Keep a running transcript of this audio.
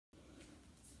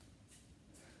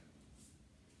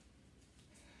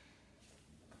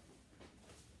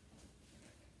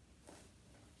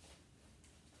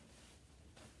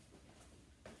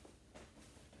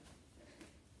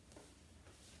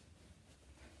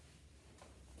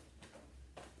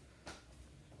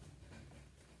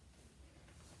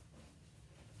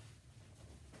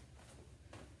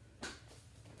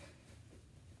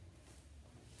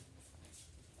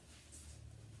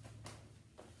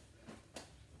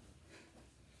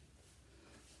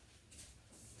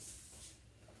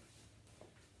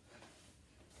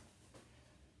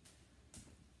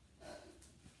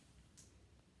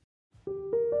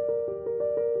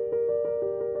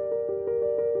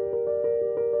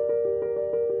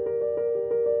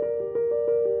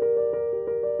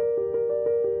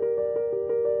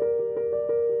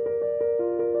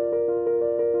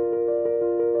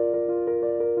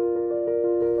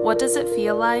What does it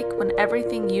feel like when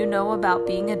everything you know about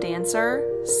being a dancer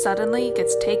suddenly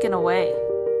gets taken away?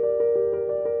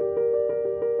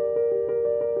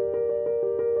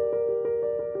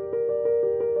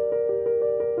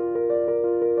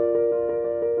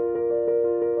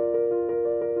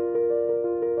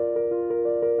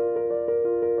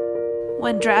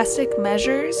 When drastic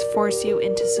measures force you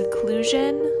into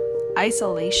seclusion,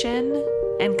 isolation,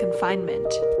 and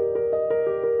confinement.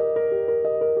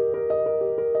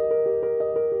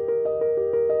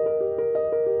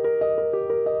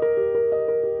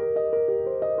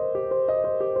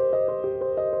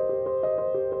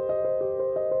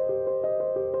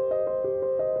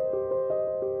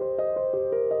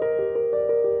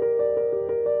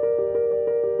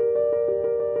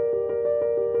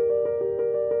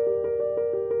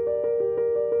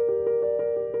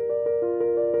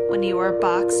 When you are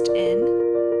boxed in,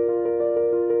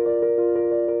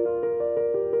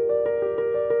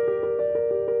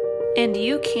 and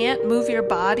you can't move your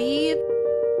body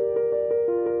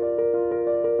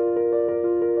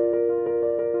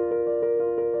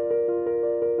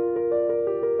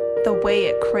the way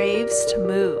it craves to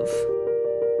move.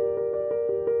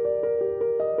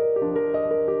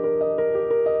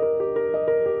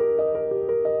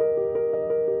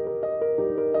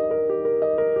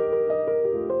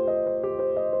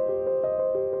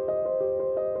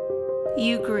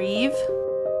 You grieve.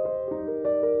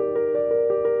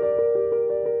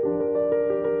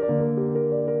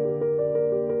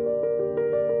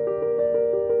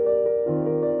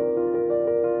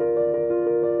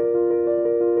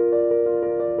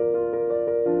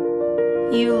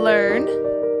 You learn.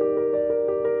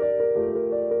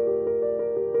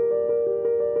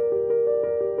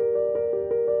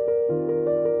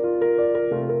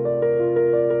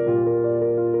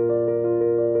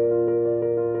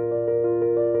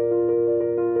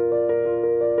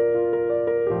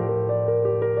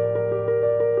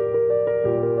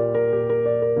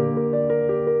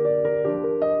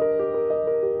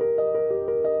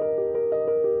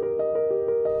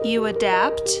 You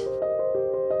adapt.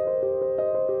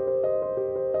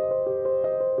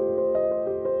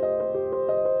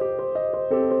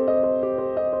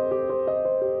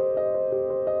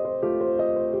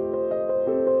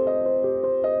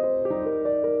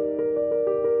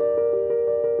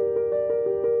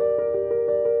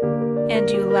 And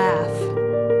you laugh.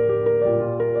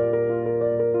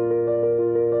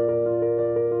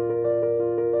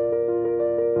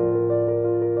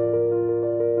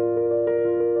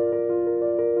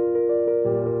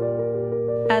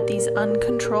 At these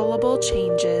uncontrollable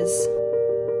changes.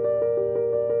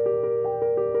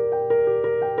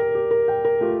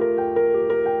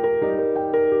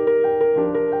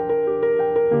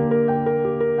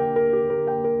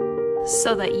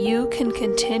 So that you can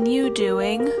continue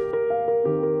doing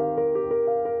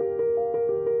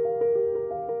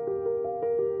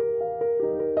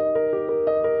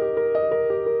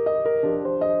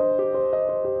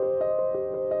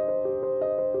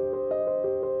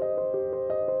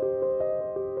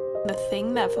the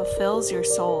thing that fulfills your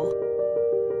soul.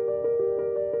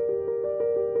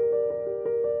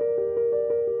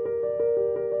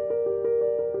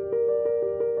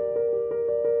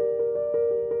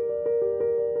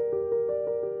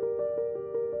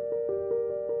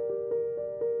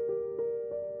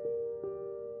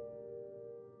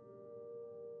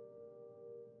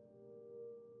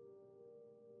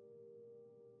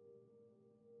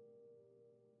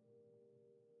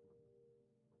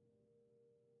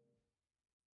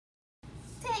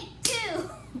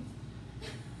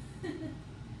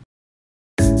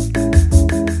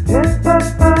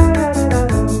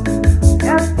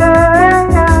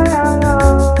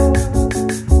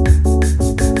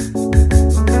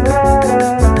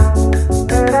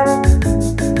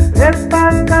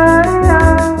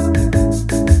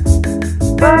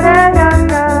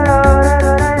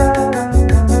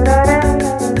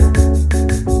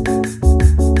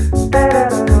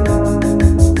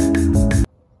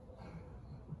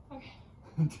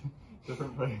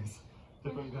 Different place,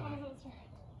 different guy.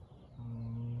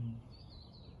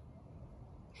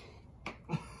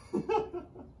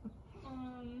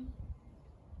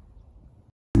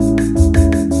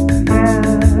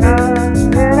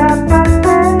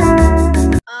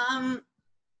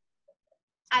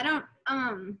 I don't,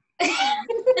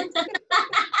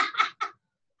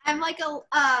 I'm like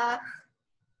a,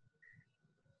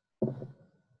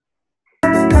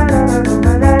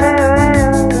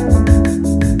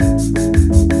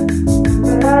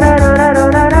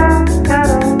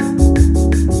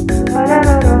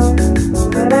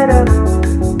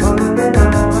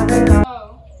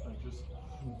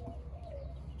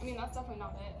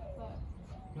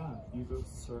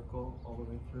 circle all the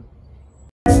way through.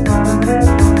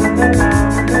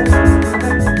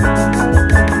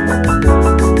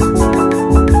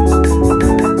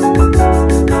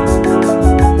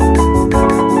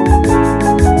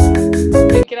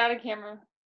 Wait, get out of camera.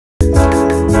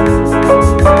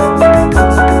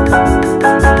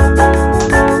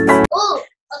 Oh,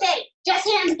 okay. Just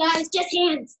hands, guys. Just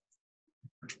hands.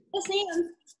 Just hands.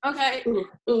 Okay.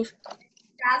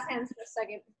 Jazz hands for a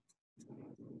second.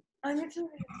 On your turn.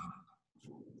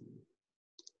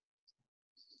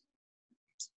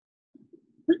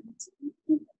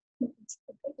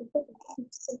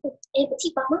 Eh,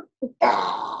 petit mama.